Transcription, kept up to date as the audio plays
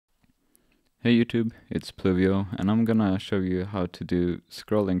Hey YouTube, it's Pluvio and I'm gonna show you how to do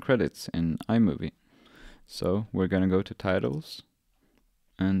scrolling credits in iMovie. So we're gonna go to titles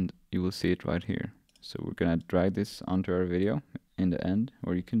and you will see it right here. So we're gonna drag this onto our video in the end,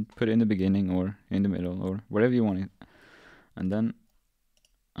 or you can put it in the beginning or in the middle or wherever you want it. And then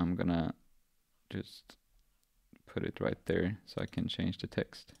I'm gonna just put it right there so I can change the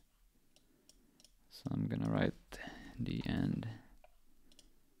text. So I'm gonna write the end.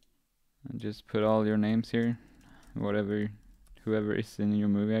 And just put all your names here, whoever is in your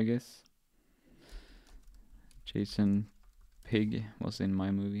movie, I guess. Jason Pig was in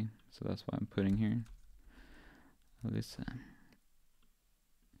my movie, so that's why I'm putting here. Alyssa.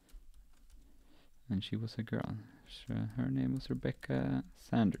 And she was a girl. So her name was Rebecca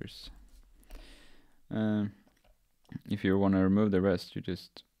Sanders. If you want to remove the rest, you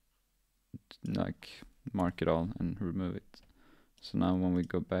just like mark it all and remove it. So now when we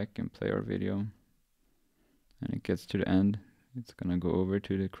go back and play our video and it gets to the end, it's gonna go over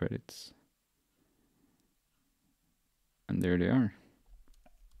to the credits. And there they are.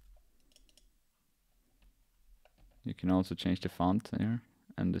 You can also change the font there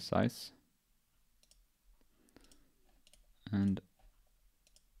and the size. And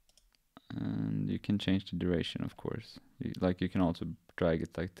you can change the duration, of course. You can also drag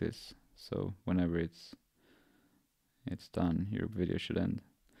it like this, so whenever it's done, your video should end.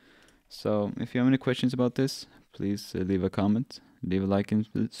 So if you have any questions about this, please leave a comment, leave a like and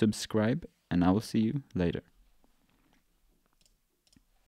subscribe, and I will see you later.